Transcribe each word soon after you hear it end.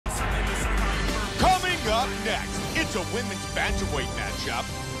Up next, it's a women's bantamweight matchup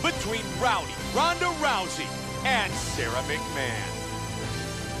between Ronda Rousey and Sara McMann.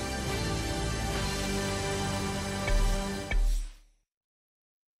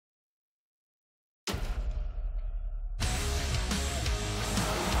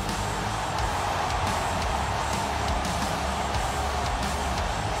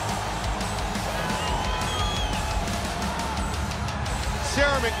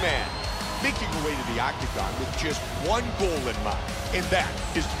 Sara McMann making her way to the octagon with just one goal in mind, and that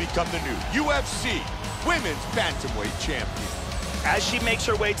is to become the new UFC Women's Bantamweight Champion. As she makes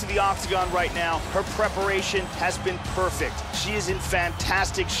her way to the octagon right now, her preparation has been perfect. She is in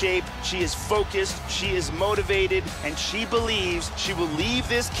fantastic shape, she is focused, she is motivated, and she believes she will leave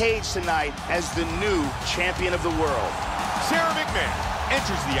this cage tonight as the new champion of the world. Sara McMann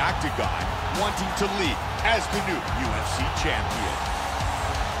enters the octagon wanting to lead as the new UFC champion.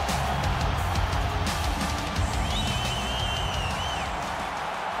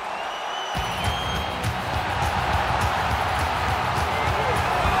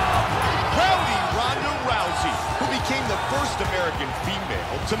 Became the first American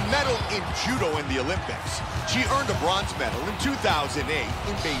female to medal in judo in the Olympics. She earned a bronze medal in 2008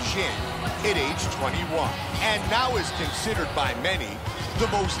 in Beijing at age 21, and now is considered by many the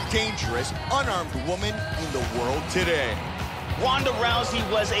most dangerous unarmed woman in the world today. Ronda Rousey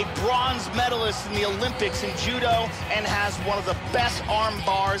was a bronze medalist in the Olympics in judo and has one of the best arm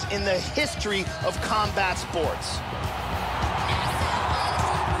bars in the history of combat sports.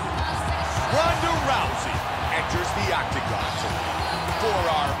 Ronda Rousey enters the octagon tonight for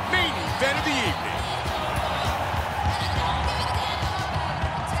our main event of the evening.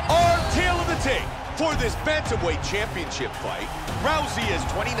 Our tale of the tape for this Bantamweight Championship fight, Rousey is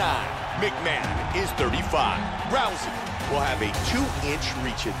 29, McMann is 35. Rousey will have a 2-inch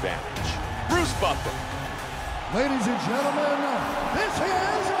reach advantage. Bruce Buffer. Ladies and gentlemen, this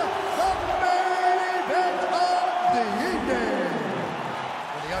is the main event of the evening.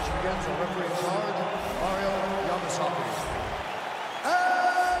 When the action begins, the referee in charge,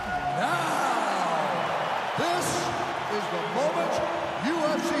 and now, this is the moment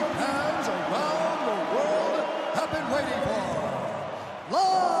UFC fans around the world have been waiting for.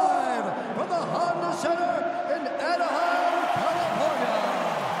 Live from the Honda Center in Anaheim, California.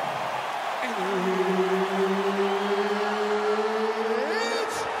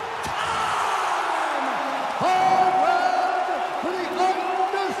 It's time for the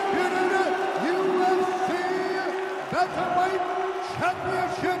undisputed UFC Bantamweight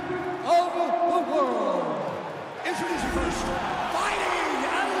Championship of the world. Introducing first, fighting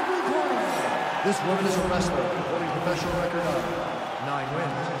out of the blue corner. This woman is a wrestler holding a professional record of 9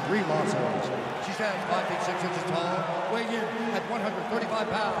 wins, 3 losses. She stands 5 feet 6 inches tall, weighing in at 135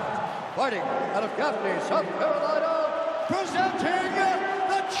 pounds. Fighting out of Gaffney, South Carolina, presenting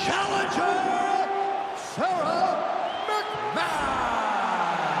the challenger, Sara McMann.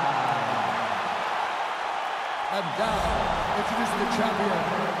 And now, introducing the champion,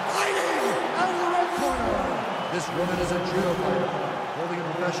 fighting out of the red corner. This woman is a judo fighter, holding a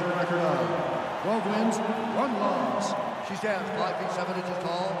professional record of 12 wins, 1 loss. She stands 5 feet 7 inches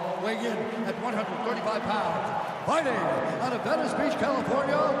tall, weighing in at 135 pounds. Fighting out of Venice Beach,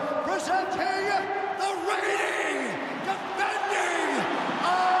 California, presenting the reigning, defending,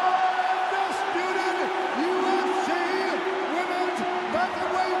 undisputed UFC Women's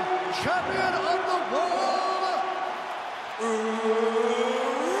Bantamweight Champion of the world,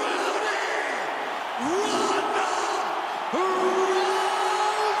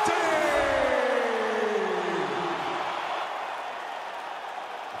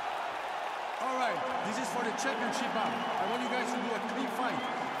 championship bout. I want you guys to do a clean fight.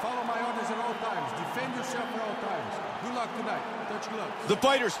 Follow my orders at all times. Defend yourself at all times. Good luck tonight. Touch gloves. The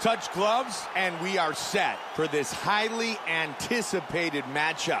fighters touch gloves, and we are set for this highly anticipated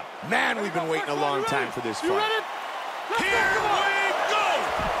matchup. Man, we've been waiting a long time for this fight. Here we go!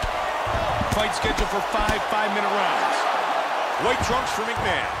 Fight scheduled for 5 5-minute rounds. White trunks for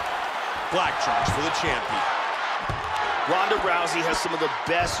McMann. Black trunks for the champion. Ronda Rousey has some of the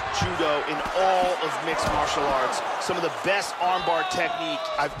best judo in all of mixed martial arts, some of the best armbar technique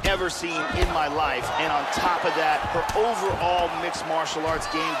I've ever seen in my life, and on top of that, her overall mixed martial arts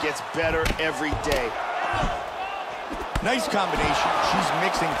game gets better every day. Nice combination. She's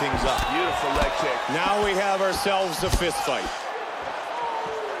mixing things up. Beautiful leg kick. Now we have ourselves a fist fight.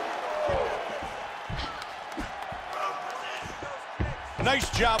 Nice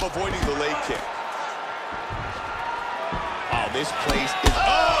job avoiding the leg kick. Oh, this place is...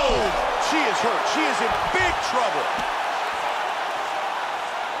 Oh! She is hurt. She is in big trouble.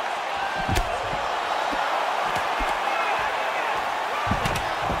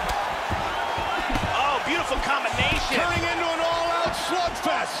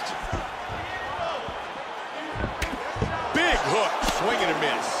 swing and a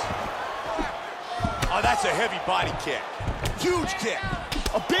miss. Oh, that's a heavy body kick. Huge kick.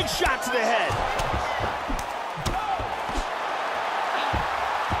 A big shot to the head.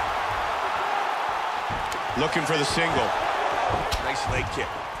 Looking for the single. Nice leg kick.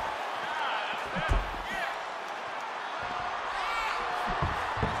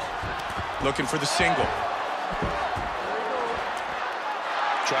 Looking for the single.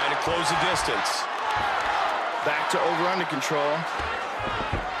 Trying to close the distance. Back to over-under control.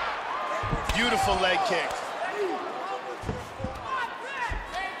 Beautiful leg kick.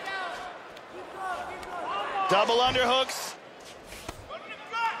 Double underhooks.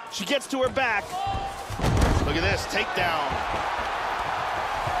 She gets to her back. Look at this, takedown.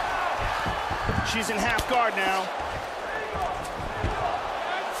 She's in half guard now.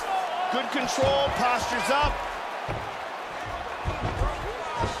 Good control, postures up.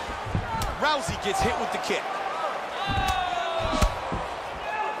 Rousey gets hit with the kick.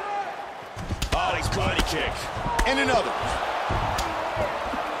 Oh, nice body kick. And another.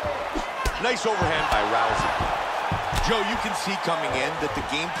 Nice overhand by Rousey. Joe, you can see coming in that the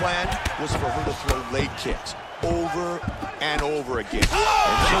game plan was for her to throw leg kicks over and over again. Oh,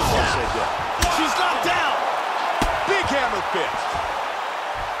 and so far, so good. She's knocked down. Big hammer fist.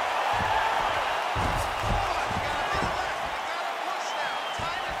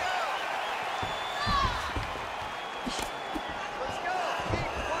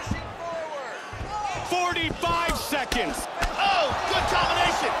 Seconds. Oh, good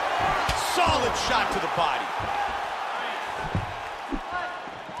combination. Solid shot to the body.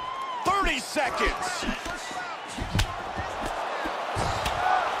 30 seconds.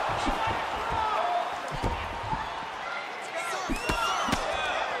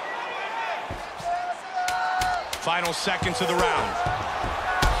 Final seconds of the round.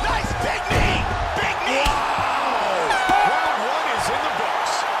 Nice big knee. Big knee. Wow. Round one is in the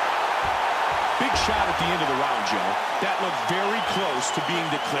books. Big shot at the end of the round, Joe. That looked very close to being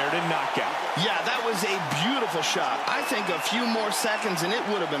declared a knockout. Yeah, that was a beautiful shot. I think a few more seconds and it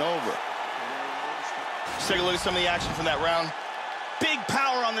would have been over. Let's take a look at some of the action from that round. Big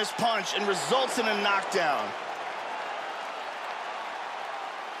power on this punch and results in a knockdown.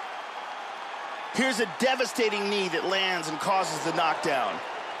 Here's a devastating knee that lands and causes the knockdown.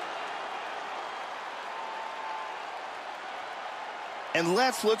 And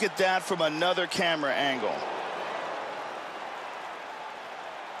let's look at that from another camera angle.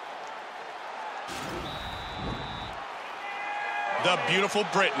 The beautiful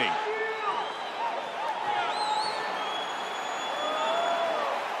Brittany.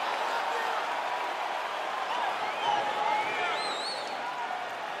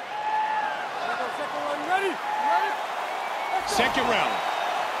 Second round.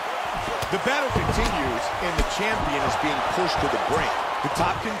 The battle continues, and the champion is being pushed to the brink. The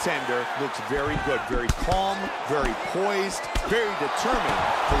top contender looks very good, very calm, very poised, very determined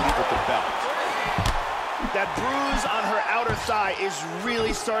to leave with the belt. That bruise on her outer thigh is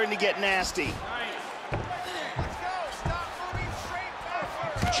really starting to get nasty.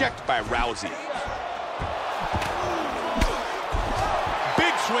 Checked by Rousey.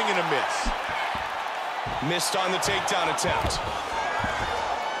 Big swing and a miss. Missed on the takedown attempt.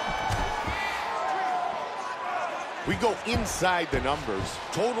 We go inside the numbers.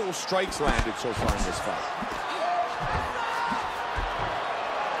 Total strikes landed so far in this fight.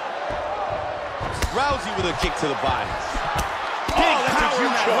 Rousey with a kick to the body. Big that's power a huge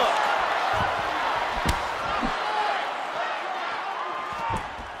in that hook.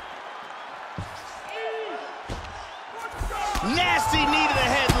 Nasty knee to the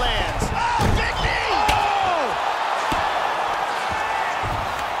head lands. Oh, big knee! Oh!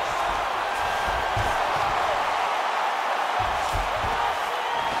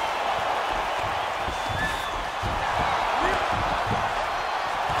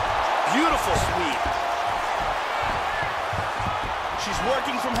 Beautiful sweep. She's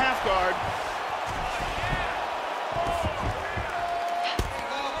working from half guard.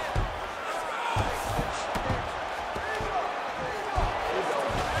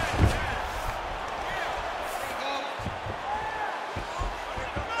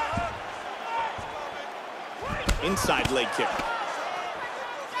 Inside leg kick.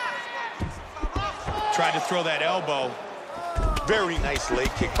 Tried to throw that elbow. Very nice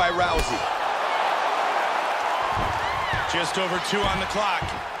leg kick by Rousey. Just over 2 on the clock.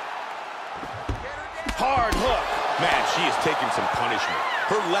 Hard hook. Man, she is taking some punishment.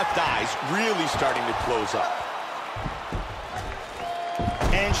 Her left eye's really starting to close up.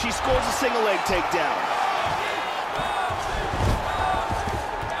 And she scores a single leg takedown.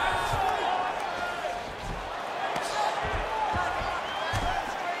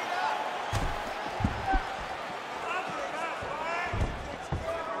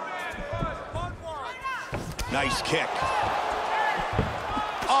 Nice kick.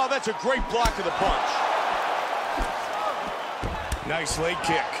 Oh, that's a great block of the punch. Nice leg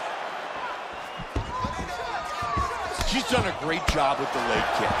kick. She's done a great job with the leg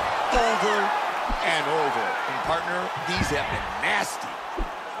kick. Over and over. And partner, these have been nasty.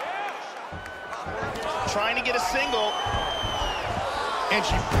 Trying to get a single. And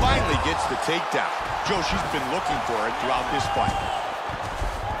she finally gets the takedown. Joe, she's been looking for it throughout this fight.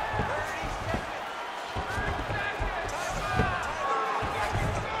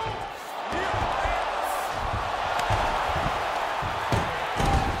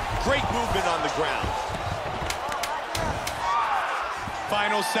 Great movement on the ground.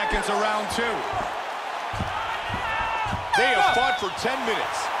 Final seconds of round 2. They have fought for 10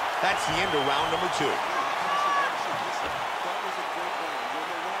 minutes. That's the end of round number 2. That was a great round. You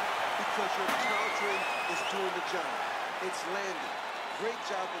know why? Because your countering is doing the job. It's landing. Great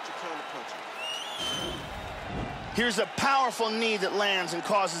job with your counter punching. Here's a powerful knee that lands and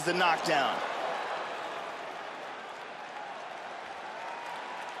causes the knockdown.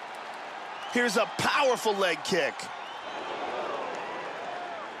 Here's a powerful leg kick.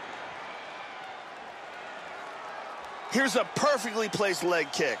 Here's a perfectly placed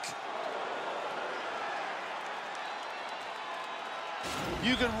leg kick.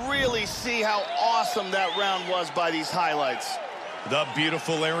 You can really see how awesome that round was by these highlights. The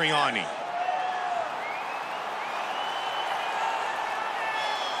beautiful Ariani.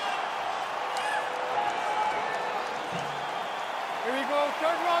 Here we go,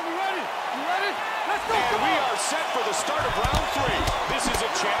 third round, you ready? You ready? Let's go! And we are set for the start of round 3. This is a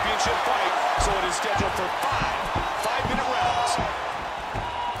championship fight, so it is scheduled for 5-minute rounds.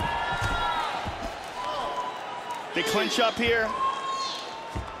 They clinch up here.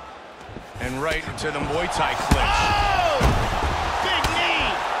 And right into the Muay Thai clinch. Oh! Big knee!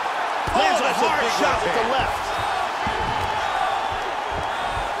 Lands a that's a hard big shot left with the hand. left.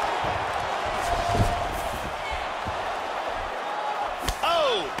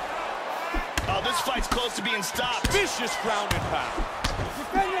 Oh! Oh, this fight's close to being stopped. Vicious ground and pound.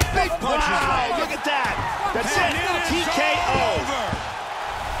 Big punches Wow, landed. look at that. That's And it. it is TKO. over.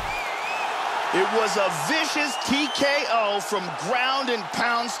 It was a vicious TKO from ground and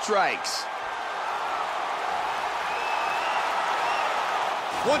pound strikes.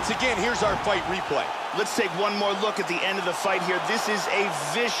 Once again, here's our fight replay. Let's take one more look at the end of the fight here. This is a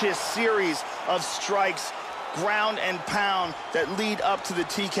vicious series of strikes, ground and pound, that lead up to the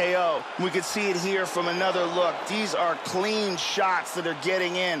TKO. We could see it here from another look. These are clean shots that are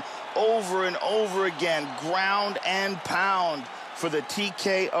getting in over and over again, ground and pound for the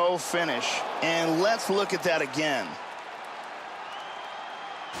TKO finish. And let's look at that again.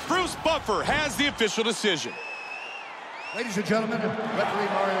 Bruce Buffer has the official decision. Ladies and gentlemen, referee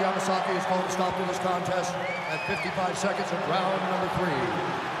Mario Yamasaki has called a stop to this contest at 55 seconds of round number 3.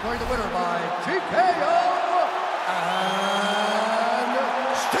 Declaring the winner by TKO and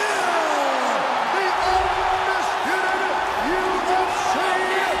still the undisputed UFC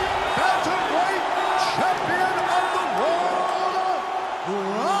Bantamweight champion of the world,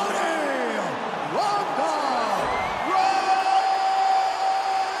 Ronda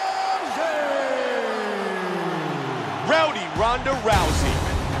Rousey. Rowdy Ronda Rousey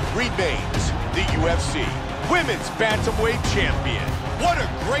remains the UFC Women's Bantamweight Champion. What a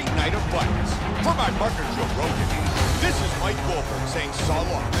great night of fights. For my partner Joe Rogan, this is Mike Goldberg saying so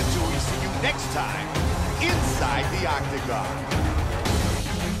long until we see you next time inside the Octagon.